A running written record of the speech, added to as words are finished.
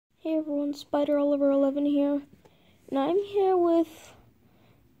Hey everyone, Spider Oliver 11 here, and I'm here with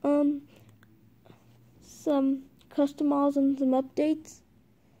some custom models and some updates.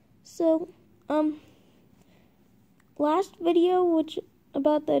 So last video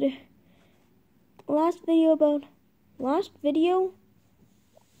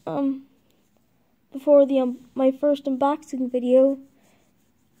before the my first unboxing video,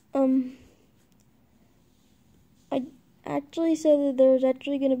 I actually said that there's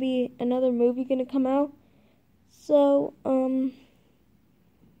actually going to be another movie going to come out. So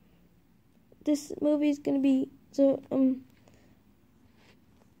this movie is going to be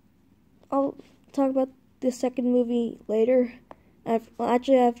I'll talk about the second movie later, after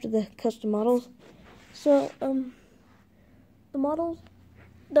the custom models. So the models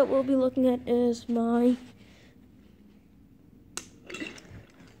that we'll be looking at is now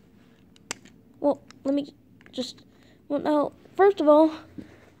first of all,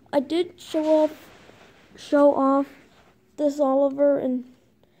 I did show off this Oliver and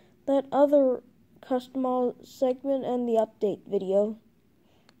that other custom model segment and the update video.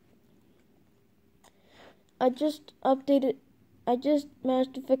 I just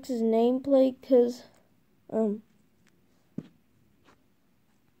managed to fix his nameplate because I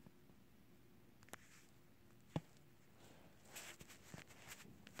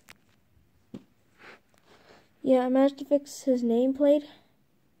managed to fix his nameplate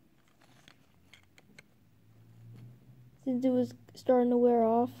since it was starting to wear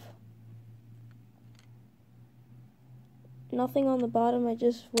off. Nothing on the bottom. I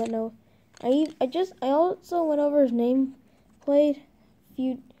also went over his nameplate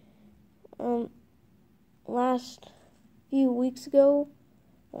last few weeks ago,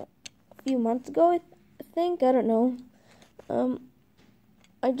 a few months ago, I think. I don't know.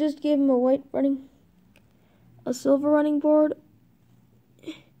 I just gave him a silver running board.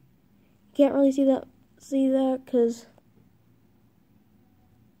 Can't really see that because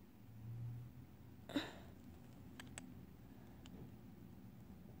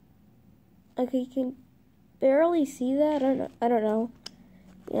okay, you can barely see that. I don't know.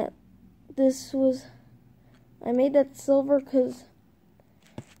 Yeah, I made that silver because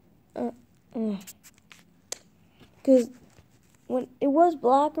when it was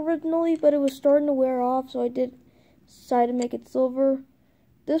black originally, but it was starting to wear off, so I decided to make it silver.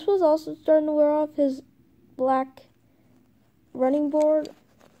 This was also starting to wear off, his black running board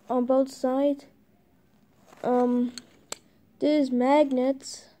on both sides. Did his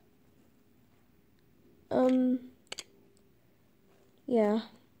magnets. Yeah.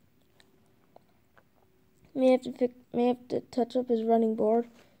 May have to touch up his running board,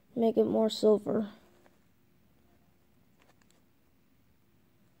 make it more silver.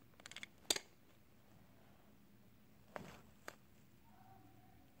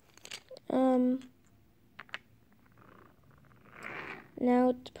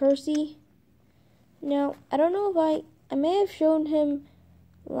 Now to Percy. Now I don't know if I may have shown him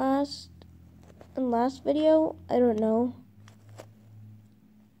in last video. I don't know.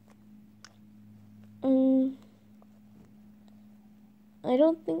 I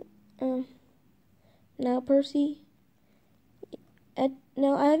don't think. Now Percy.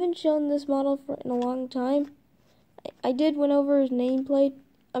 Now I haven't shown this model in a long time. I did went over his nameplate.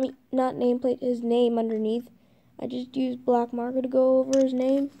 I mean, not nameplate, his name underneath. I just used black marker to go over his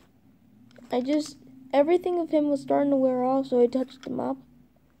name. Everything of him was starting to wear off, so I touched him up.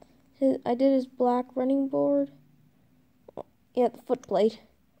 I did his black running board. Yeah, the foot plate.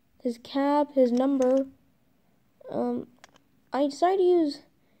 His cab, his number. I decided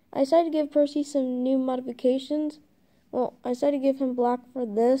to give Percy some new modifications. Well, I decided to give him black for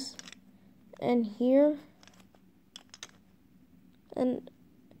this and here. And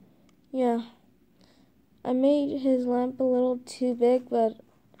yeah, I made his lamp a little too big, but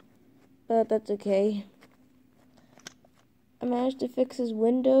that's okay. I managed to fix his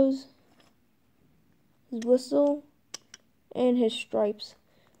windows, his whistle, and his stripes.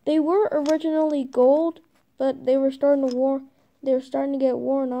 They were originally gold, but they were starting to get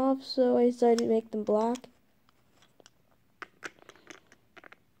worn off, so I decided to make them black.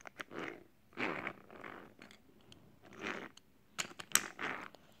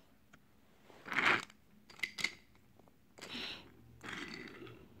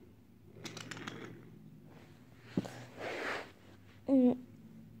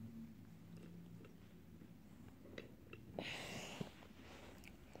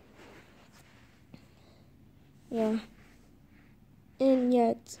 Yeah. And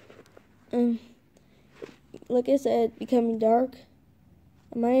yet, like I said, becoming dark.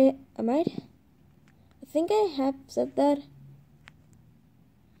 I think I have said that.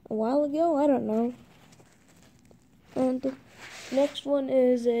 a while ago. I don't know. And the next one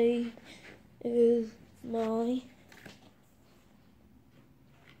is my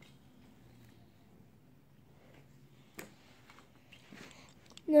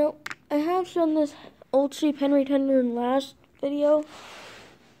now I have shown this old sheep Henry Tender in last video,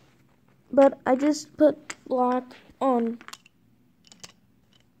 but I just put black on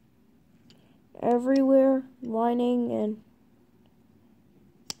everywhere, lining and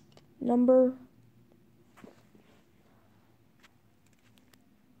number.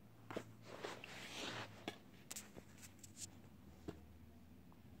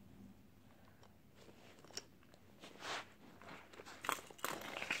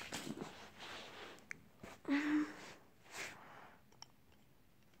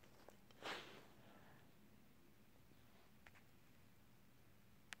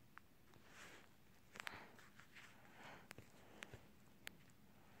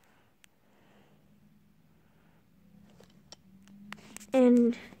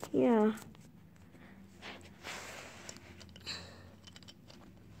 And yeah.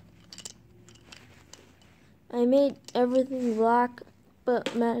 I made everything black,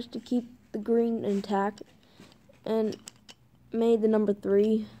 but managed to keep the green intact, and made the number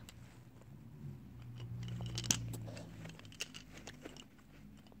 3.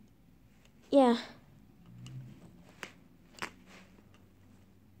 Yeah.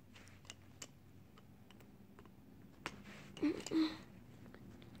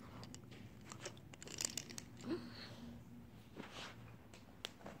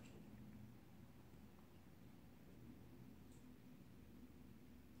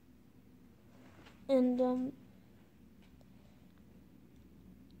 And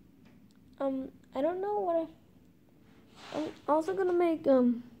I don't know what I'm also gonna make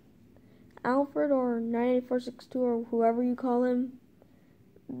Alfred or 98462 or whoever you call him.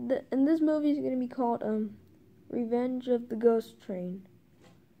 And this movie is gonna be called Revenge of the Ghost Train.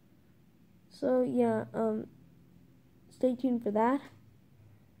 So yeah, stay tuned for that.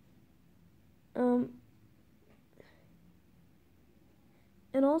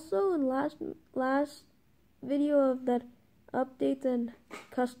 And also in last video of that updates and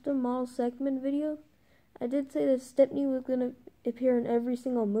custom model segment video, I did say that Stepney was gonna appear in every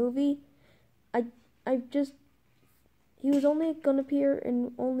single movie. He was only gonna appear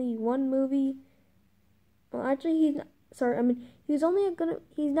in only one movie. Well, actually, he's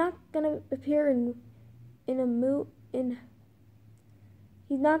not gonna appear in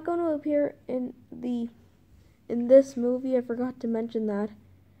he's not gonna appear in this movie. I forgot to mention that.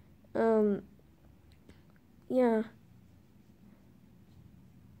 Yeah.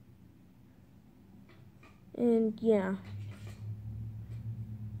 And yeah.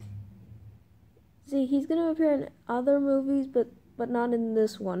 See, he's gonna appear in other movies, but not in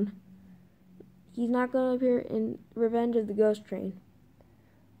this one. He's not gonna appear in Revenge of the Ghost Train.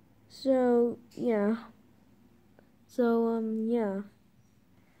 So yeah. Yeah.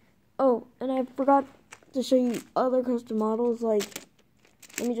 Oh, and I forgot to show you other custom models. Like,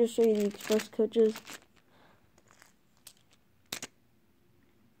 let me just show you the express coaches.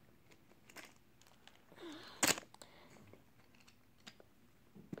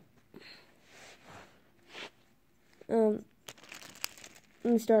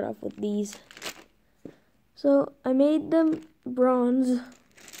 Let me start off with these. So I made them bronze,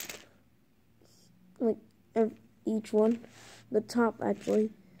 like each one. The top actually.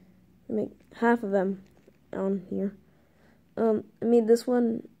 I make half of them on here. I made this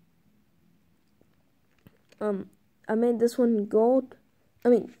one. I made this one gold.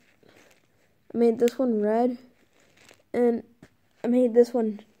 I made this one red, and I made this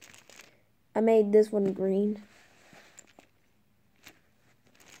one green.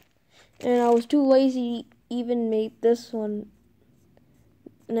 And I was too lazy to even make this one.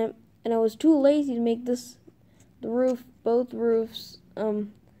 And I was too lazy to make both roofs. I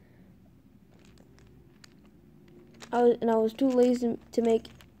was too lazy to make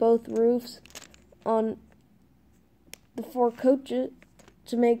both roofs on the 4 coaches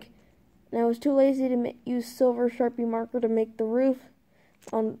and I was too lazy to use silver Sharpie marker to make the roof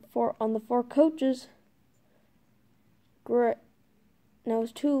on the 4 coaches. Great. And I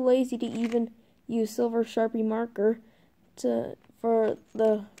was too lazy to even use silver Sharpie marker for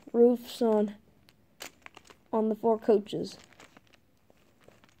the roofs on the 4 coaches.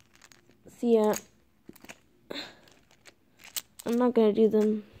 So yeah, I'm not gonna do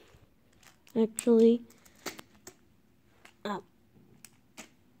them actually.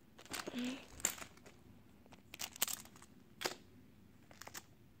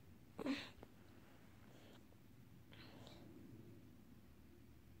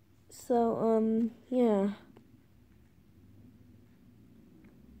 So, yeah.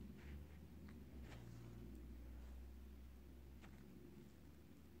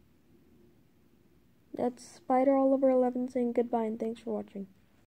 That's Spider Oliver 11 saying goodbye and thanks for watching.